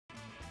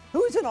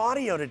Who's in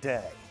audio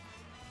today?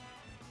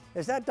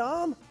 Is that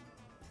Dom?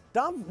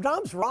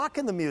 Dom's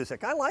rocking the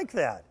music. I like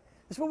that.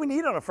 It's what we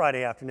need on a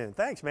Friday afternoon.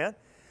 Thanks, man.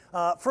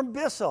 From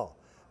Bissell.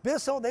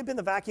 Bissell, they've been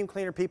the vacuum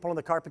cleaner people and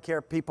the carpet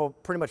care people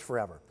pretty much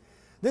forever.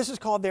 This is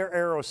called their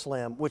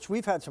AeroSlim, which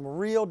we've had some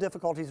real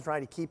difficulties in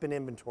trying to keep in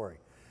inventory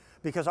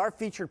because our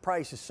featured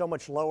price is so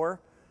much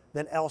lower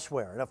than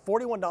elsewhere. Now,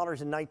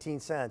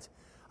 $41.19,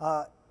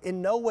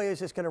 in no way is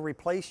this going to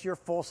replace your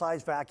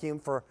full-size vacuum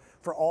for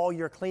all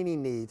your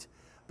cleaning needs,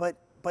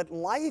 but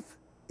life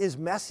is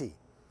messy,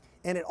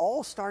 and it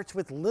all starts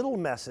with little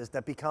messes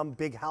that become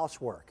big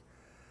housework.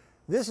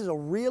 This is a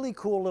really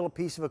cool little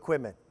piece of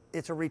equipment.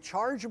 It's a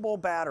rechargeable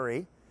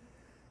battery.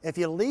 If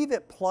you leave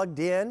it plugged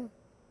in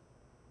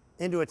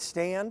into its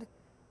stand,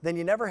 then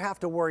you never have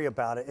to worry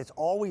about it. It's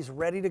always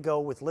ready to go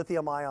with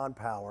lithium-ion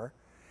power,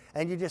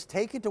 and you just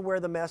take it to where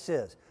the mess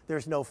is.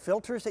 There's no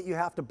filters that you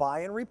have to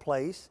buy and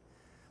replace.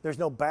 There's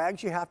no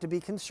bags you have to be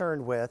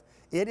concerned with.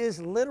 It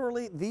is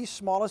literally the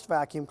smallest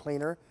vacuum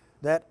cleaner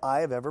that I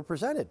have ever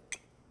presented.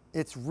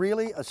 It's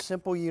really a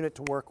simple unit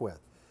to work with.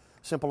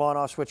 Simple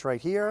on-off switch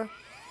right here,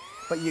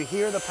 but you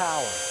hear the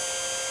power.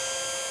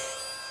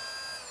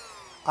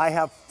 I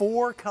have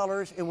 4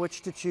 colors in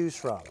which to choose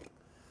from.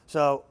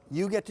 So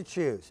you get to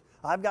choose.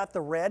 I've got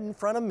the red in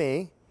front of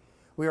me.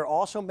 We are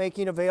also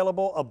making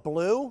available a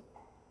blue,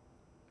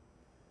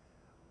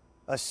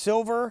 a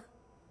silver,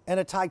 and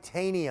a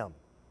titanium.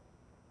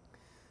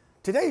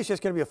 Today is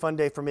just going to be a fun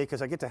day for me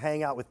because I get to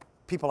hang out with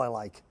people I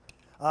like.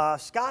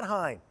 Scott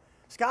Hine.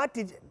 Scott,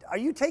 are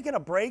you taking a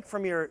break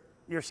from your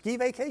ski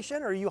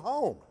vacation or are you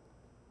home?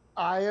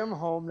 I am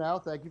home now.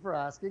 Thank you for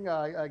asking.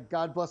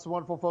 God bless the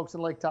wonderful folks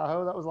in Lake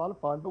Tahoe. That was a lot of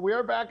fun. But we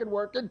are back and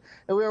working,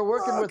 and we are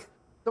working with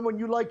someone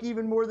you like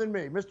even more than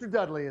me. Mr.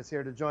 Dudley is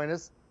here to join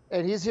us,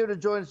 and he's here to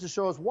join us to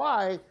show us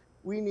why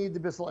we need the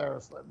Bissell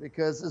AeroSlim.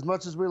 Because as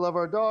much as we love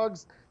our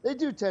dogs, they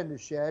do tend to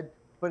shed,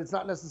 but it's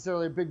not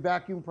necessarily a big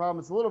vacuum problem.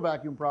 It's a little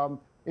vacuum problem.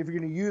 If you're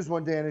going to use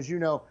one, Dan, as you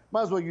know,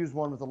 might as well use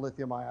one with a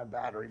lithium-ion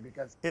battery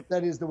because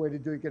that is the way to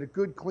do it. Get a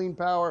good clean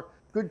power,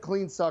 good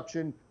clean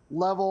suction,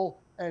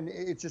 level, and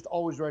it's just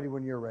always ready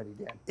when you're ready,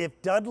 Dan.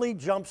 If Dudley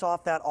jumps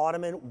off that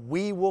ottoman,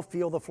 we will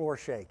feel the floor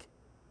shake.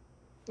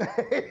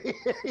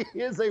 He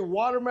is a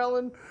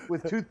watermelon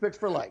with toothpicks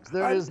for legs.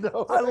 There is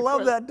no. I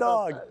love that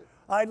dog.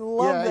 I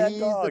love that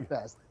dog. He's the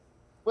best.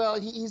 Well,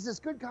 he's this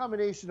good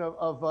combination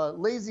of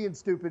lazy and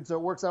stupid, so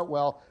it works out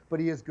well. But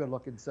he is good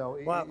looking, so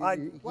he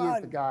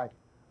is the guy.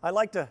 I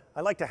like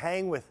to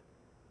hang with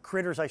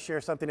critters I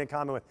share something in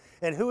common with.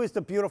 And who is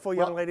the beautiful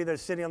young lady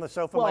that's sitting on the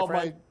sofa, my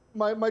friend?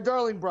 My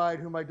darling bride,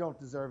 whom I don't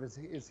deserve,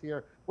 is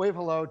here. Wave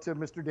hello to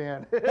Mr.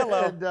 Dan.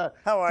 Hello. And,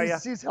 how are you?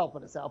 She's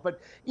helping us out.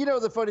 But, you know,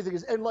 the funny thing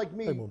is, and like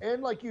me,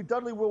 and like you,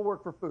 Dudley will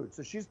work for food.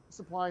 So she's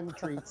supplying the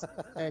treats,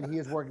 and he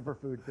is working for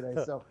food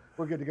today. So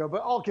we're good to go.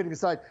 But all kidding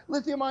aside,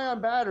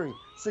 lithium-ion battery.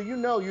 So you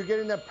know you're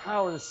getting that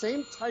power, the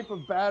same type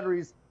of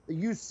batteries that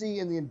you see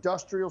in the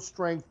industrial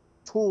strength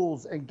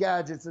tools and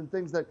gadgets and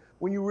things that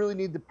when you really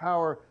need the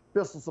power,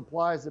 Bissell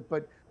supplies it.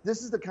 But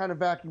this is the kind of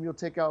vacuum you'll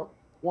take out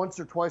once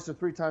or twice or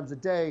 3 times a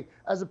day,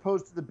 as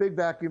opposed to the big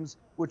vacuums,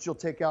 which you'll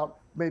take out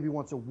maybe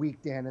once a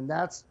week, Dan. And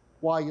that's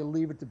why you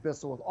leave it to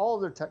Bissell with all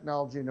of their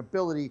technology and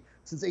ability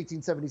since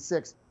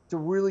 1876 to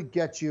really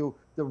get you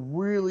the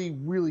really,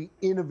 really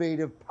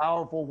innovative,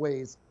 powerful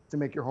ways to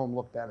make your home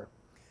look better.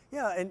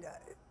 Yeah, and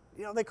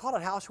you know, they call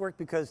it housework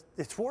because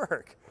it's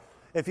work.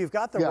 If you've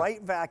got the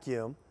right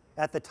vacuum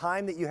at the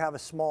time that you have a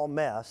small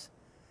mess,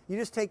 you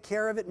just take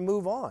care of it and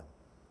move on.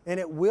 And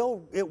it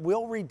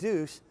will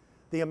reduce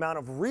the amount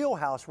of real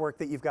housework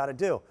that you've got to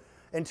do.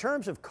 In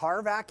terms of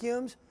car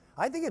vacuums,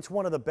 I think it's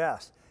one of the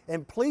best.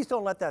 And please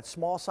don't let that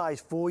small size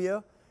fool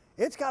you.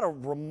 It's got a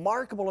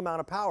remarkable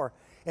amount of power,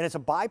 and it's a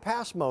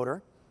bypass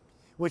motor,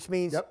 which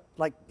means,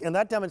 like in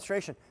that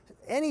demonstration,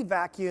 any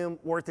vacuum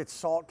worth its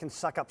salt can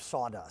suck up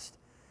sawdust.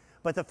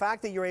 But the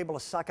fact that you're able to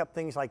suck up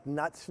things like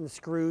nuts and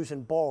screws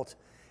and bolts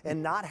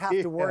and not have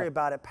to worry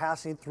about it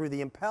passing through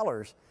the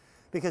impellers,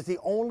 because the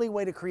only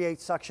way to create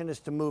suction is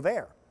to move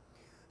air.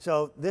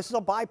 So this is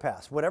a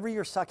bypass. Whatever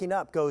you're sucking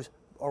up goes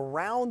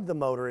around the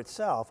motor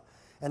itself,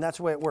 and that's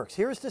the way it works.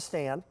 Here's the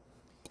stand.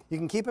 You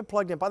can keep it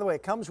plugged in. By the way,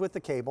 it comes with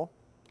the cable.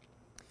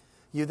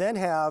 You then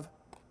have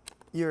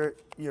your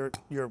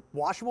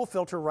washable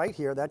filter right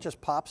here. That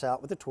just pops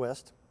out with a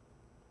twist.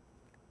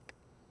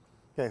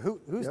 Okay,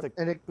 who's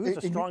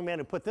the strong man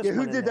who put this one in?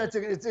 Who did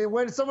that?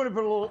 When someone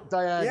put a little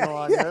diagonal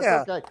on there,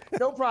 that's okay,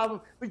 no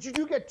problem. But you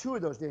do get 2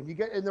 of those, Dan.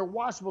 And they're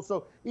washable,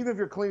 so even if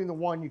you're cleaning the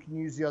one, you can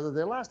use the other.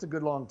 They last a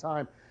good long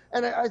time.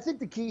 And I think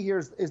the key here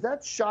is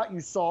that shot you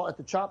saw at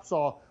the chop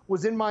saw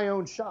was in my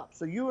own shop.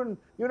 So you and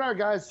I are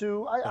guys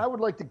who I would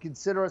like to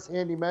consider us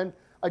handymen.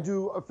 I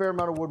do a fair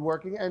amount of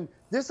woodworking, and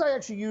this I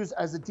actually use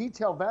as a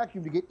detail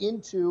vacuum to get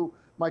into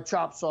my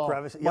chop saw,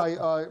 crevice,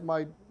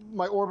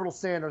 my orbital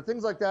sander,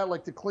 things like that. I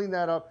like to clean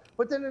that up.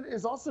 But then it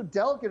is also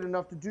delicate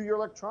enough to do your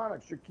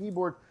electronics, your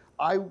keyboard.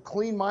 I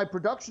clean my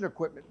production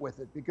equipment with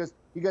it because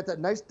you got that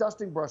nice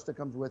dusting brush that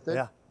comes with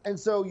it. And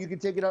so you can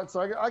take it out. So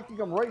I can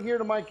come right here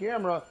to my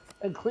camera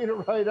and clean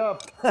it right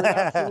up with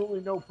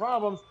absolutely no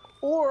problems.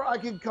 Or I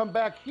can come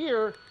back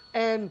here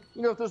and,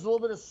 you know, if there's a little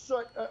bit of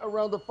soot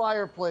around the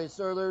fireplace,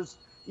 or there's,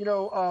 you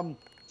know,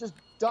 just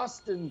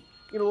dust and,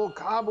 you know, little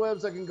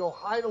cobwebs, I can go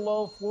high to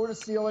low, floor to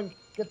ceiling,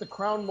 get the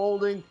crown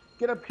molding,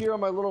 get up here on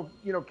my little,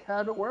 you know,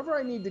 cabinet, wherever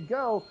I need to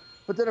go.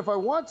 But then if I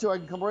want to, I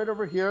can come right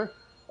over here.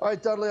 All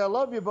right, Dudley, I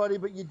love you, buddy,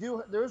 but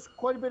there's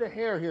quite a bit of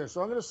hair here.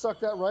 So I'm going to suck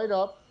that right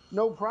up,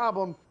 no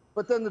problem.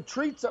 But then the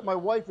treats that my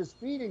wife is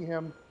feeding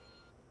him,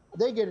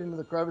 they get into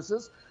the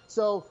crevices.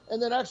 So,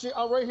 and then actually,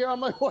 right here on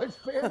my wife's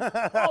hair,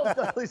 oh,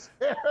 Dudley's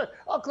hair,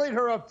 I'll clean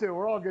her up too.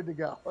 We're all good to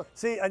go.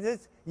 See,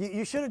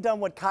 you should have done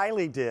what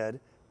Kylie did.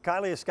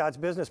 Kylie is Scott's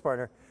business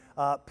partner.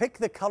 Pick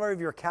the color of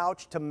your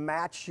couch to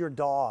match your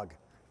dog.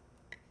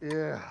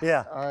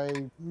 Yeah,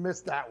 I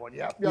missed that one.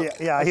 Yeah, I hear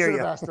you. I should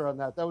have asked her on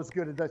that. That was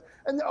good advice.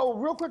 And oh,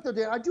 real quick though,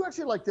 Dan, I do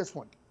actually like this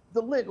one.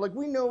 The lint, like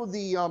we know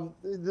the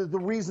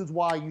reasons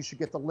why you should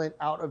get the lint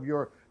out of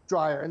your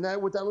dryer, and that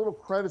with that little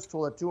crevice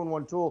tool, that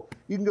 2-in-1 tool,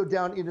 you can go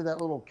down into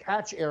that little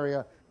catch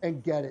area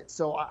and get it.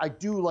 So I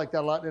do like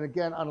that a lot. And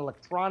again, on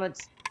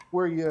electronics,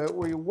 where you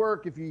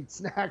work, if you eat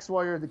snacks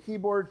while you're at the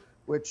keyboard,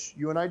 which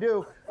you and I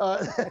do,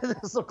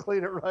 this will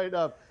clean it right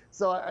up.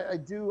 So I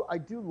do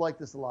like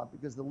this a lot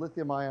because the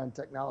lithium-ion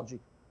technology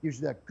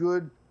gives you that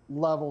good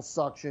level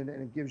suction,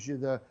 and it gives you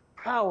the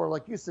power,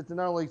 like you said, to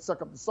not only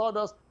suck up the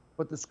sawdust,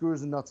 but the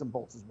screws and nuts and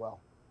bolts as well.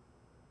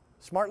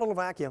 Smart little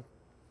vacuum.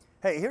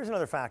 Hey, here's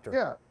another factor.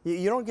 Yeah.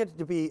 You don't get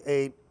to be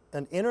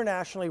an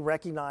internationally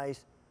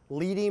recognized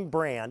leading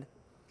brand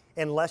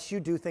unless you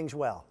do things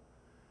well.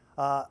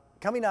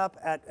 Coming up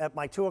at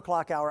my 2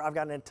 o'clock hour, I've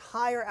got an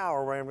entire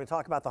hour where I'm going to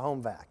talk about the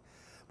home vac.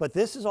 But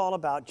this is all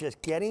about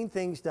just getting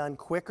things done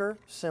quicker,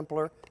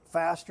 simpler,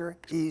 faster,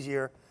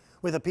 easier,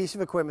 with a piece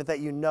of equipment that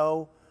you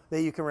know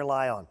that you can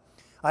rely on.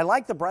 I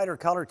like the brighter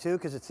color too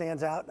because it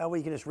stands out. That way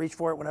you can just reach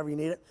for it whenever you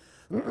need it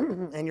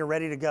and you're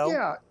ready to go.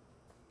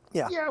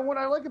 Yeah, what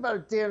I like about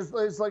it, Dan,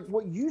 is like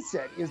what you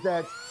said, is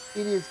that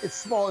it's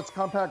small, it's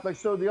compact. Like,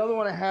 so the other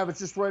one I have, it's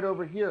just right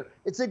over here.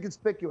 It's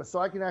inconspicuous, so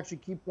I can actually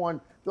keep one.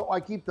 I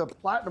keep the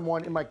platinum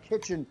one in my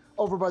kitchen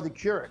over by the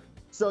Keurig.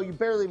 So you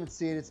barely even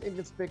see it, it's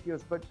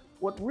inconspicuous. But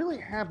what really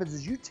happens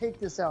is you take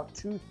this out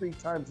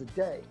 2-3 times a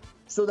day,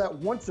 so that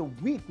once a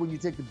week when you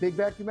take the big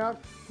vacuum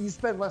out, you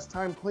spend less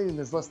time cleaning.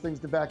 There's less things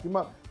to vacuum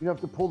up. You don't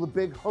have to pull the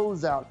big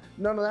hose out,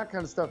 none of that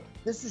kind of stuff.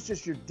 This is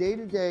just your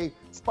day-to-day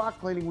spot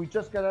cleaning. We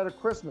just got out of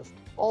Christmas.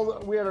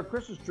 We had our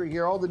Christmas tree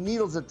here, all the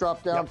needles that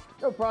dropped down. Yep.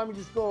 No problem,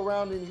 you just go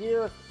around in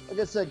here. Like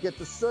I said, get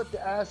the soot,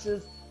 the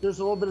ashes. There's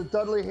a little bit of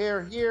Dudley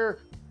hair here.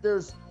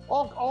 There's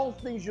all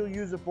things you'll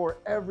use it for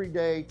every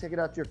day. Take it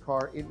out to your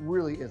car. It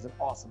really is an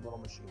awesome little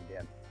machine,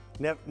 Dan.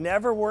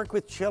 Never work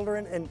with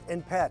children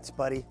and pets,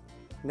 buddy.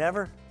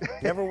 Never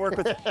work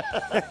with.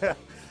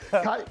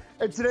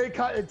 and today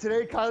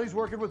Kylie's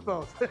working with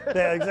both.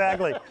 Yeah,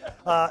 exactly.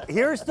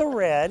 Here's the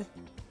red.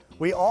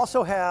 We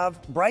also have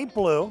bright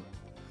blue.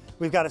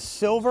 We've got a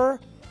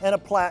silver and a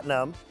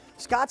platinum.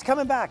 Scott's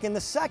coming back in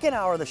the second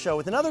hour of the show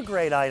with another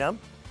great item.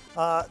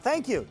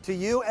 Thank you to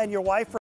you and your wife for